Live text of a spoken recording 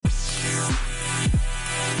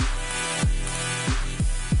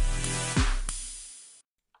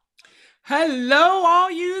Hello, all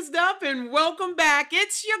used up, and welcome back.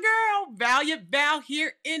 It's your girl, Valiant Val,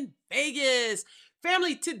 here in Vegas.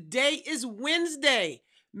 Family, today is Wednesday,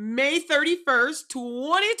 May 31st,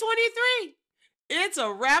 2023. It's a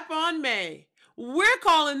wrap on May. We're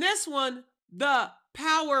calling this one the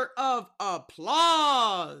power of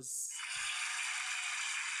applause.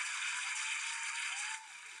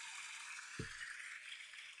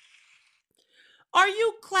 Are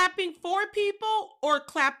you clapping for people or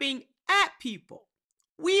clapping at people?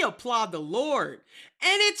 We applaud the Lord,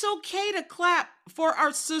 and it's okay to clap for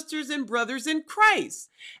our sisters and brothers in Christ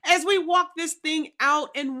as we walk this thing out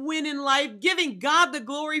and win in life, giving God the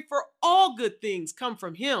glory for all good things come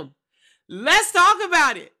from Him. Let's talk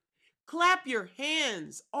about it. Clap your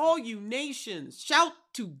hands, all you nations. Shout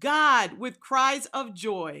to God with cries of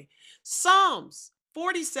joy. Psalms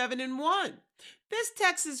 47:1. This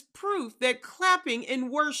text is proof that clapping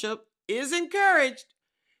in worship is encouraged.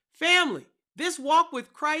 Family, this walk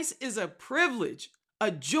with Christ is a privilege,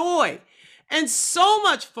 a joy, and so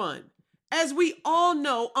much fun. As we all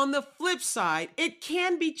know, on the flip side, it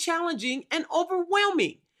can be challenging and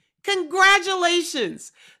overwhelming.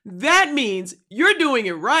 Congratulations! That means you're doing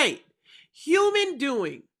it right. Human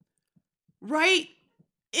doing, right?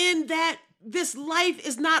 In that this life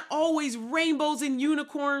is not always rainbows and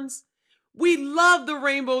unicorns. We love the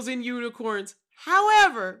rainbows and unicorns.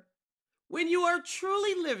 However, when you are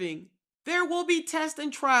truly living, there will be tests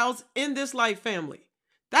and trials in this life, family.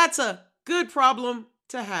 That's a good problem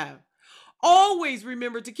to have. Always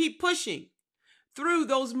remember to keep pushing through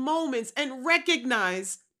those moments and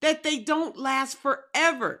recognize that they don't last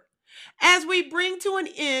forever. As we bring to an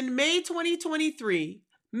end May 2023,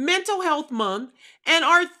 Mental Health Month, and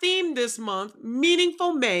our theme this month,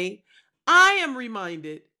 Meaningful May, I am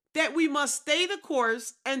reminded that we must stay the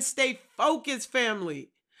course and stay focused,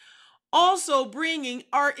 family. Also, bringing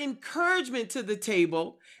our encouragement to the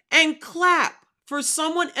table and clap for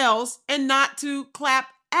someone else and not to clap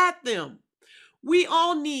at them. We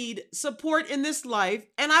all need support in this life,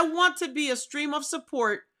 and I want to be a stream of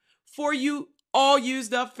support for you all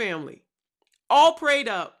used up family, all prayed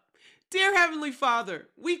up. Dear Heavenly Father,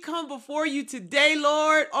 we come before you today,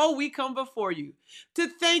 Lord. Oh, we come before you to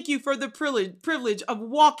thank you for the privilege of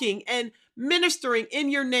walking and ministering in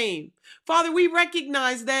your name. Father, we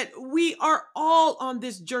recognize that we are all on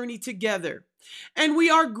this journey together, and we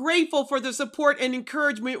are grateful for the support and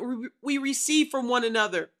encouragement we receive from one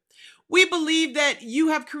another. We believe that you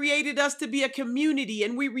have created us to be a community,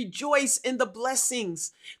 and we rejoice in the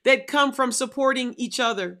blessings that come from supporting each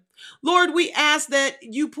other. Lord, we ask that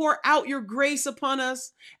you pour out your grace upon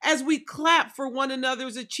us as we clap for one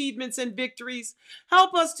another's achievements and victories.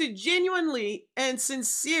 Help us to genuinely and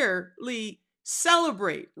sincerely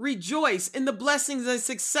celebrate, rejoice in the blessings and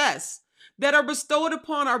success that are bestowed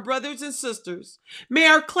upon our brothers and sisters. May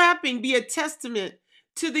our clapping be a testament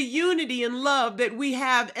to the unity and love that we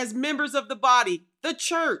have as members of the body, the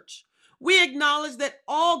church. We acknowledge that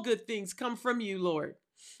all good things come from you, Lord.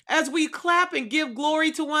 As we clap and give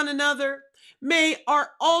glory to one another, may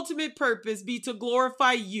our ultimate purpose be to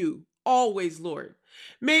glorify you always, Lord.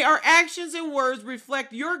 May our actions and words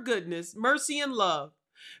reflect your goodness, mercy, and love.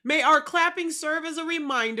 May our clapping serve as a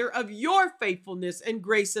reminder of your faithfulness and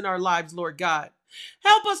grace in our lives, Lord God.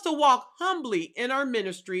 Help us to walk humbly in our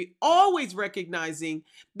ministry, always recognizing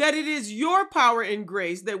that it is your power and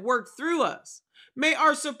grace that work through us. May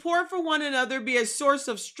our support for one another be a source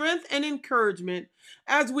of strength and encouragement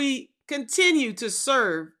as we continue to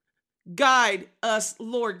serve. Guide us,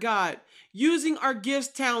 Lord God, using our gifts,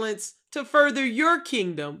 talents to further your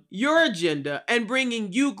kingdom, your agenda, and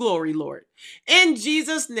bringing you glory, Lord. In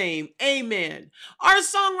Jesus' name, amen. Our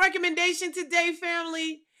song recommendation today,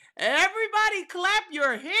 family, Everybody Clap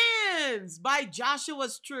Your Hands by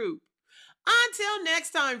Joshua's Troop. Until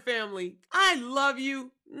next time, family, I love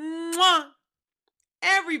you. Mwah.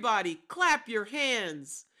 Everybody clap your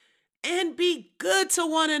hands and be good to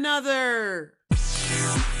one another.